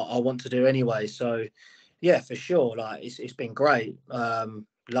doing what I want to do anyway. So, yeah, for sure. Like it's been great.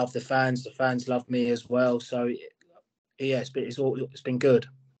 love the fans. The fans love me as well. So yeah, it's been good.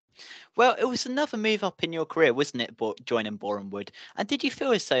 Well, it was another move up in your career, wasn't it, joining Boreham Wood? And did you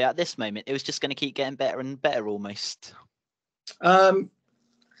feel as though at this moment it was just going to keep getting better and better almost?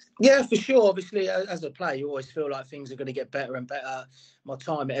 Yeah, for sure. Obviously, as a player, you always feel like things are going to get better and better. My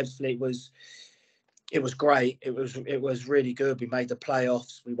time at Ebbsfleet was great. It was really good. We made the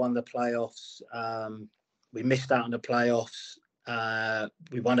playoffs. We won the playoffs. We missed out on the playoffs.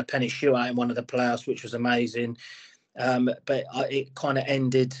 We won a penalty shootout in one of the playoffs, which was amazing. But it kind of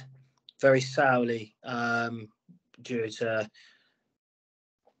ended very sourly due to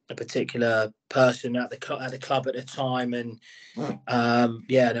a particular person at the club at the time, and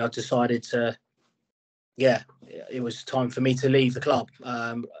I decided to. Yeah, it was time for me to leave the club.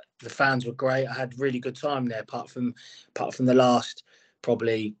 The fans were great. I had really good time there, apart from the last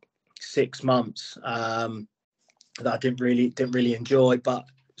probably 6 months that I didn't really enjoy. But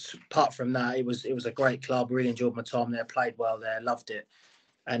apart from that, it was a great club. Really enjoyed my time there. Played well there. Loved it.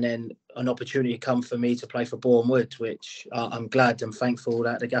 And then an opportunity come for me to play for Boreham Wood, which I'm glad and thankful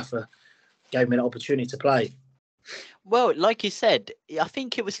that the gaffer gave me an opportunity to play. Well, like you said, I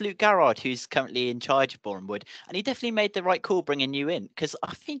think it was Luke Garrard who's currently in charge of Boreham Wood, and he definitely made the right call bringing you in, because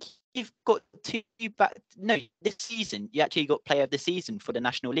I think you've got this season you actually got Player of the Season for the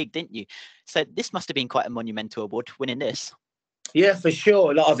National League, didn't you? So this must have been quite a monumental award, winning this. Yeah, for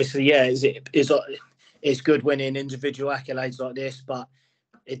sure. Like, obviously, yeah, it's good winning individual accolades like this, but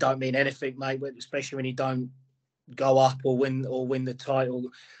it don't mean anything, mate. Especially when you don't go up or win the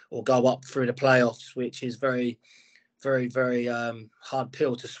title or go up through the playoffs, which is very, very, very hard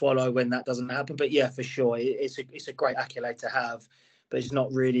pill to swallow when that doesn't happen. But yeah, for sure, it's a great accolade to have, but it's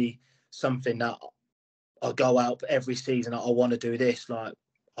not really something that I go out every season. I want to do this. Like,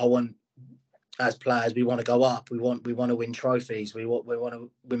 I want, as players, we want to go up. We want to win trophies. We want to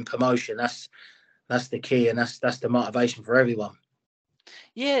win promotion. That's the key, and that's the motivation for everyone.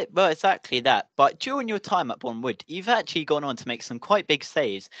 Yeah, well, exactly that. But during your time at Boreham Wood, you've actually gone on to make some quite big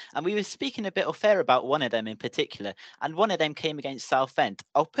saves. And we were speaking a bit off air about one of them in particular. And one of them came against Southend.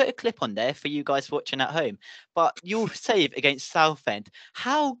 I'll put a clip on there for you guys watching at home. But your save against Southend,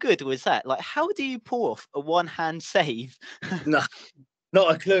 how good was that? Like, how do you pull off a one-hand save? No,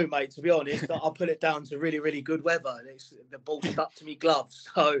 not a clue, mate. To be honest, I'll put it down to really, really good weather. The ball stuck to me gloves.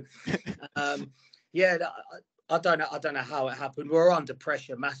 So, yeah, I don't know how it happened. We were under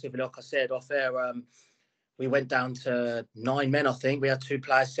pressure massively. Like I said off air, we went down to 9 men. I think we had 2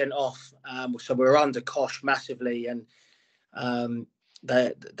 players sent off, so we were under cosh massively, and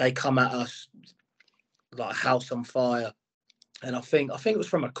they come at us like a house on fire. And I think it was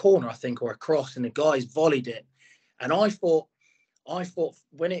from a corner, or a cross, and the guys volleyed it, and I thought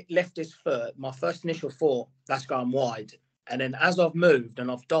when it left his foot, my first initial thought, that's going wide. And then as I've moved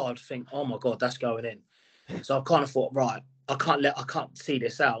and I've dived, I think, oh my God, that's going in. So I kind of thought, right, I can't see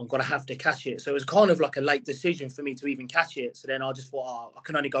this out. I'm going to have to catch it. So it was kind of like a late decision for me to even catch it. So then I just thought, oh, I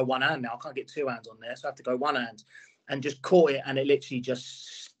can only go one hand now. I can't get 2 hands on there. So I have to go one hand, and just caught it. And it literally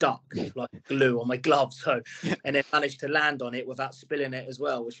just stuck like glue on my glove. So, and then managed to land on it without spilling it as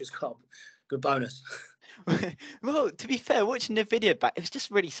well, which was kind of good bonus. Well, to be fair, watching the video back, it was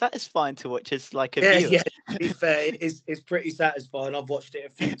just really satisfying to watch as like a viewer. Yeah, to be fair, it's pretty satisfying. I've watched it a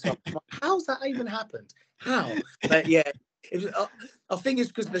few times. How's that even happened? How? But yeah, I think it's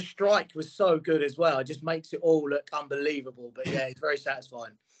because the strike was so good as well. It just makes it all look unbelievable. But yeah, it's very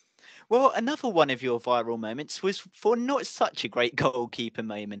satisfying. Well, another one of your viral moments was for not such a great goalkeeper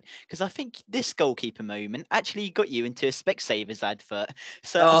moment, because I think this goalkeeper moment actually got you into a Specsavers advert.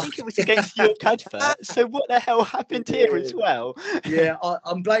 So I think it was against your advert. So what the hell happened here as well? Yeah,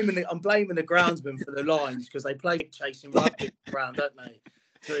 I'm blaming the groundsman for the lines, because they play chasing rugby around, don't they?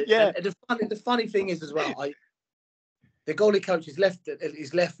 So, yeah. And the funny thing is as well, the goalie coach is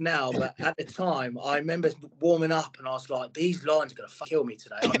left now, but at the time I remember warming up and I was like, these lines are going to kill me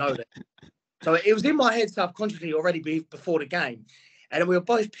today. I know that. So it was in my head subconsciously already before the game. And we were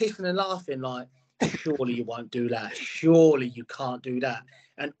both pissing and laughing like, surely you won't do that. Surely you can't do that.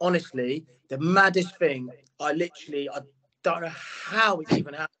 And honestly, the maddest thing, I don't know how it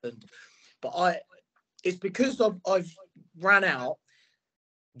even happened, but it's because I've ran out,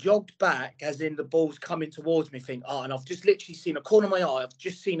 jogged back, as in the ball's coming towards me, and I've just literally seen a corner of my eye. I've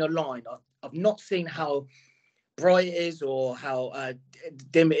just seen a line. I've not seen how bright it is or how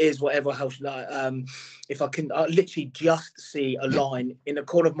dim it is, whatever. If I can, I literally just see a line in the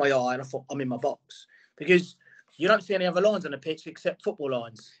corner of my eye, and I thought, I'm in my box, because you don't see any other lines on the pitch except football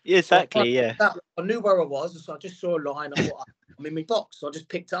lines. Yeah, exactly. So I knew where I was, so I just saw a line. I thought, I'm in my box. So I just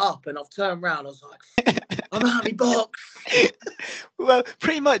picked it up, and I've turned around. I was like, I'm out of my box. Well,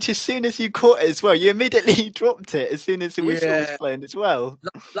 pretty much as soon as you caught it as well, you immediately dropped it as soon as the whistle was Yeah. blown as well.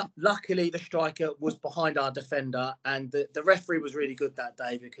 Luckily, the striker was behind our defender, and the referee was really good that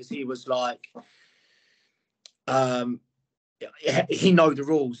day because he was like, he know the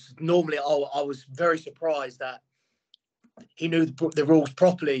rules. Normally, I was very surprised that he knew the rules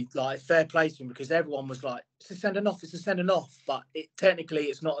properly, like fair play to him, because everyone was like, it's a sending off, it's a sending off. But technically,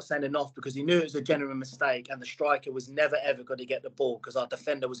 it's not a sending off because he knew it was a genuine mistake and the striker was never, ever going to get the ball because our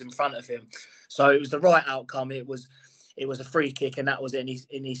defender was in front of him. So it was the right outcome. It was a free kick and that was it. And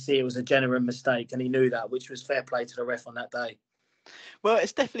he see it was a genuine mistake and he knew that, which was fair play to the ref on that day. Well,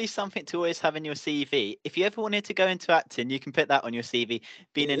 it's definitely something to always have in your CV. If you ever wanted to go into acting, you can put that on your CV,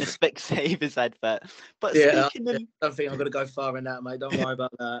 being in a Specsavers advert. But Yeah, speaking of, I don't think I'm going to go far in that, mate. Don't worry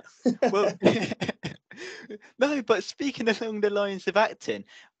about that. well, no, but speaking along the lines of acting,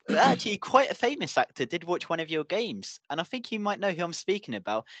 actually, quite a famous actor did watch one of your games, and I think you might know who I'm speaking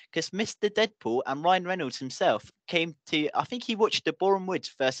about because Mr. Deadpool and Ryan Reynolds himself came to. I think he watched the Boreham Wood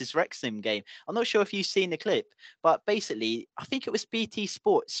versus Wrexham game. I'm not sure if you've seen the clip, but basically, I think it was BT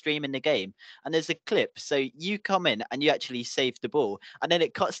Sports streaming the game, and there's a clip. So you come in and you actually save the ball, and then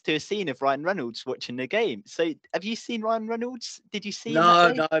it cuts to a scene of Ryan Reynolds watching the game. So have you seen Ryan Reynolds? Did you see him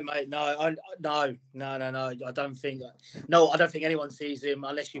that No, day? no, mate, no, no. I don't think. No, I don't think anyone sees him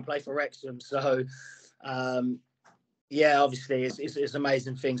unless you play for Wrexham. So, yeah, obviously, it's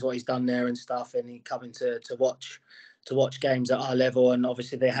amazing things what he's done there and stuff, and he coming to watch games at our level, and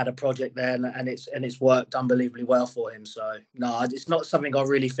obviously they had a project there, and it's worked unbelievably well for him. So, no, it's not something I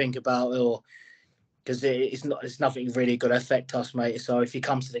really think about, or because it's nothing really going to affect us, mate. So if he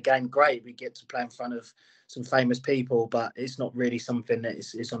comes to the game, great, we get to play in front of some famous people, but it's not really something that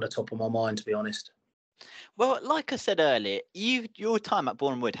is on the top of my mind, to be honest. Well, like I said earlier, your time at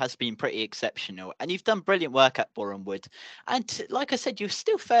Boreham Wood has been pretty exceptional, and you've done brilliant work at Boreham Wood. And like I said, you're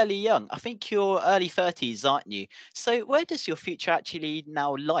still fairly young. I think you're early 30s, aren't you? So where does your future actually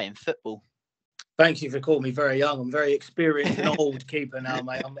now lie in football? Thank you for calling me very young. I'm very experienced and old keeper now,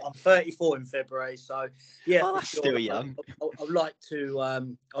 mate. I'm 34 in February, so yeah, Oh, for that's sure. still young. I'd like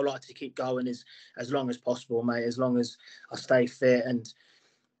to keep going as long as possible, mate. As long as I stay fit and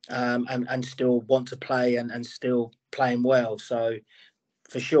still want to play and still playing well. So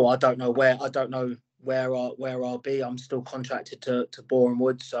for sure, I don't know where I'll be. I'm still contracted to Boreham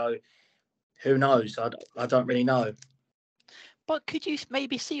Wood, so who knows? I don't really know. But could you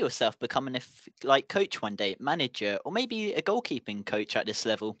maybe see yourself becoming like coach one day, manager, or maybe a goalkeeping coach at this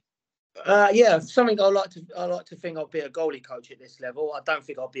level? Yeah, something I like to think I'll be a goalie coach at this level. I don't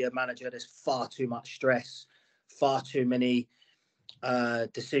think I'll be a manager. There's far too much stress, far too many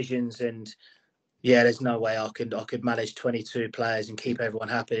decisions, and yeah, there's no way I could manage 22 players and keep everyone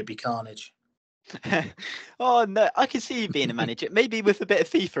happy. It'd be carnage. Oh no, I can see you being a manager, maybe with a bit of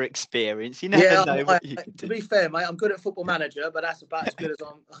FIFA experience. You never Yeah, know what you could to do. be fair, mate, I'm good at Football Manager, but that's about as good as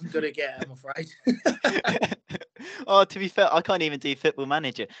I'm going to get, I'm afraid. Oh, to be fair, I can't even do Football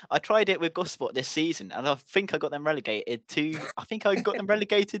Manager. I tried it with Gosport this season, and I think I got them relegated to. I think I got them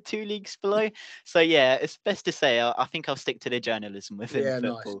relegated 2 leagues below. So yeah, it's best to say I think I'll stick to the journalism within Yeah,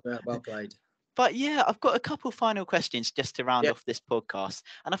 nice. football. Well played. But yeah, I've got a couple final questions just to round Yeah. off this podcast,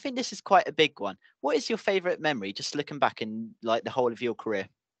 and I think this is quite a big one. What is your favourite memory, just looking back in like the whole of your career?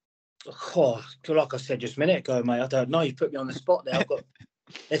 Oh, like I said just a minute ago, mate, I don't know. You put me on the spot there.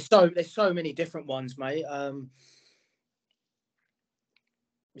 There's so many different ones, mate.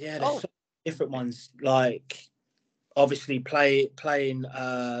 Yeah, there's Oh, so many different ones. Like obviously playing.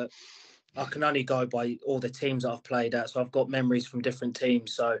 I can only go by all the teams that I've played at, so I've got memories from different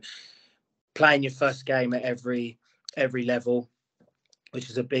teams. So playing your first game at every level, which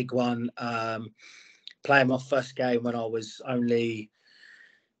is a big one. Playing my first game when I was only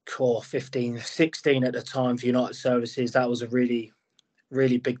 15, 16 at the time for United Services. That was a really,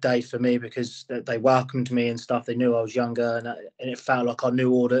 really big day for me because they welcomed me and stuff. They knew I was younger, and it felt like I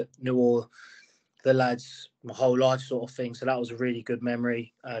knew all the lads my whole life, sort of thing. So that was a really good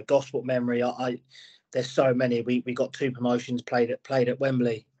memory. Gosport memory. There's so many. We got 2 promotions, played at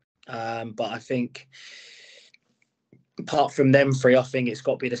Wembley, but I think apart from them 3, I think it's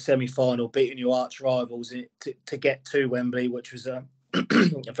got to be the semi-final, beating your arch rivals to get to Wembley, which was a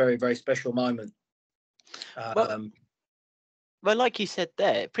very, very special moment. well, well, like you said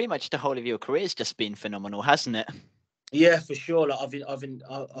there, pretty much the whole of your career has just been phenomenal, hasn't it? Yeah, for sure. Like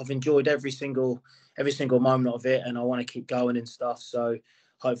I've enjoyed every single moment of it, and I want to keep going and stuff. So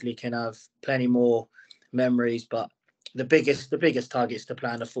hopefully, can have plenty more memories. But the biggest target is to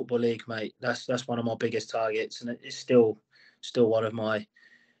play in the Football League, mate. That's one of my biggest targets, and it's still one of my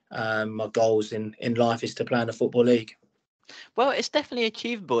my goals in life is to play in the Football League. Well, it's definitely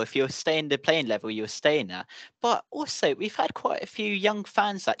achievable if you're staying the playing level you're staying at. But also, we've had quite a few young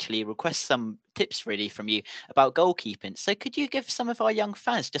fans actually request some tips really from you about goalkeeping. So could you give some of our young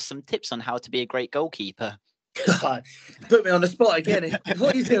fans just some tips on how to be a great goalkeeper? Put me on the spot again.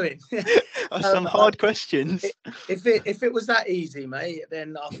 What are you doing? Some hard questions. If it was that easy, mate,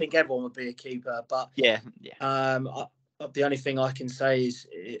 then I think everyone would be a keeper. But Yeah. the only thing I can say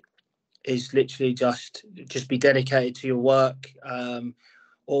is literally just be dedicated to your work.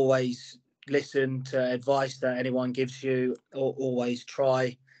 Always listen to advice that anyone gives you. Always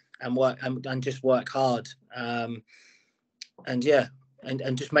try and work and just work hard. And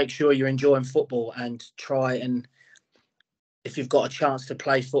just make sure you're enjoying football, and try, and if you've got a chance to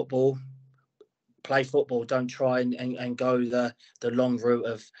play football. Don't try and go the long route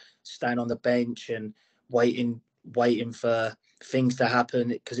of staying on the bench and waiting for things to happen,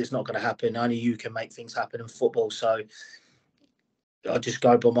 because it's not going to happen. Only you can make things happen in football. So I just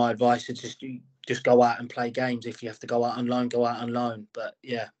go by my advice to just go out and play games. If you have to go out on loan, go out on loan. But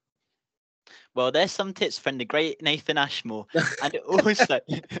yeah. Well, there's some tips from the great Nathan Ashmore. And also,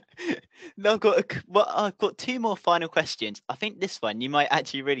 no, I've got two more final questions. I think this one you might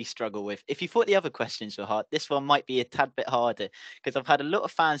actually really struggle with. If you thought the other questions were hard, this one might be a tad bit harder, because I've had a lot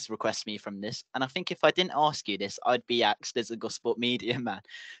of fans request me from this. And I think if I didn't ask you this, I'd be axed as a Gosport media man.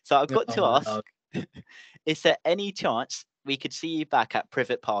 So I've got to ask, is there any chance we could see you back at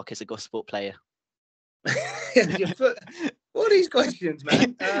Privett Park as a Gosport player? What are these questions,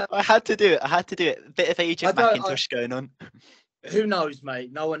 man? I had to do it. A bit of James McIntosh going on. Who knows,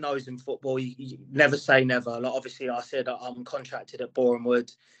 mate? No one knows in football. You never say never. Like, obviously, I said I'm contracted at Boreham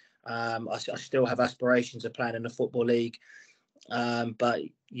Wood. I still have aspirations of playing in the Football League. But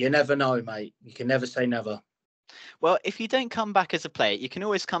you never know, mate. You can never say never. Well, if you don't come back as a player, you can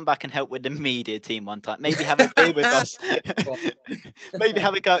always come back and help with the media team one time. Maybe have a beer with us. Maybe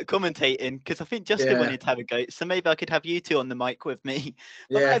have a go at commentating, because I think Justin wanted to have a go. So maybe I could have you two on the mic with me.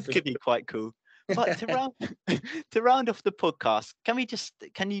 But that could be quite cool. But to round off the podcast, can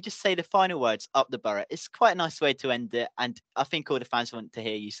you just say the final words, up the Borough? It's quite a nice way to end it, and I think all the fans want to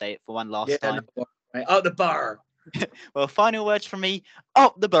hear you say it for one last time. No, mate, up the Borough. Well, final words from me,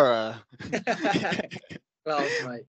 up the Borough. Class, mate.